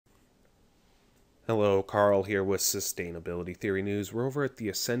Hello, Carl here with Sustainability Theory News. We're over at the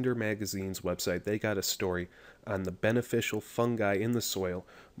Ascender magazine's website. They got a story on the beneficial fungi in the soil,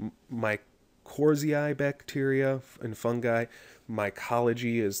 mycorrhizae bacteria and fungi.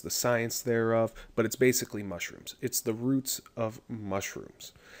 Mycology is the science thereof, but it's basically mushrooms. It's the roots of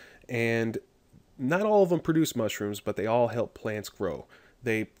mushrooms. And not all of them produce mushrooms, but they all help plants grow.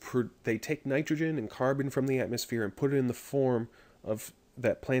 They take nitrogen and carbon from the atmosphere and put it in the form of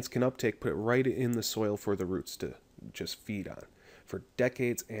that plants can uptake, put it right in the soil for the roots to just feed on for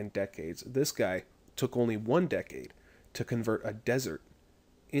decades and decades. This guy took only 1 decade to convert a desert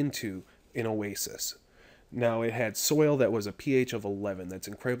into an oasis. Now, it had soil that was a pH of 11. That's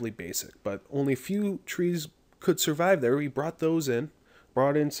incredibly basic, but only few trees could survive there. We brought those in,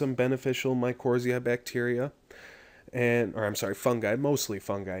 brought in some beneficial mycorrhizae bacteria, fungi, mostly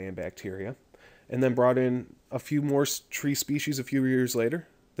fungi and bacteria, and then brought in a few more tree species a few years later,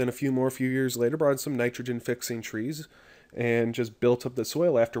 then a few years later, brought in some nitrogen-fixing trees, and just built up the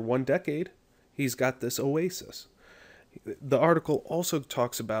soil. After 1 decade, he's got this oasis. The article also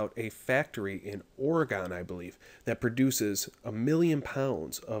talks about a factory in Oregon, I believe, that produces 1 million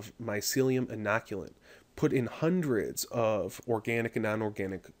pounds of mycelium inoculate, put in hundreds of organic and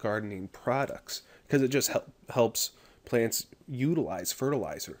non-organic gardening products, because it just helps plants utilize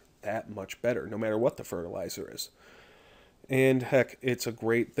fertilizer that much better, no matter what the fertilizer is. And heck, it's a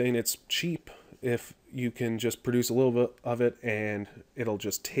great thing. It's cheap if you can just produce a little bit of it, and it'll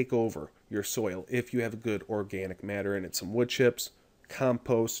just take over your soil if you have good organic matter in it. Some wood chips,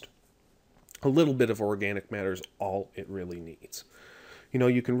 compost, a little bit of organic matter is all it really needs. You know,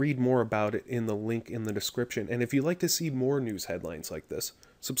 you can read more about it in the link in the description. And if you'd like to see more news headlines like this,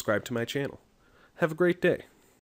 subscribe to my channel. Have a great day.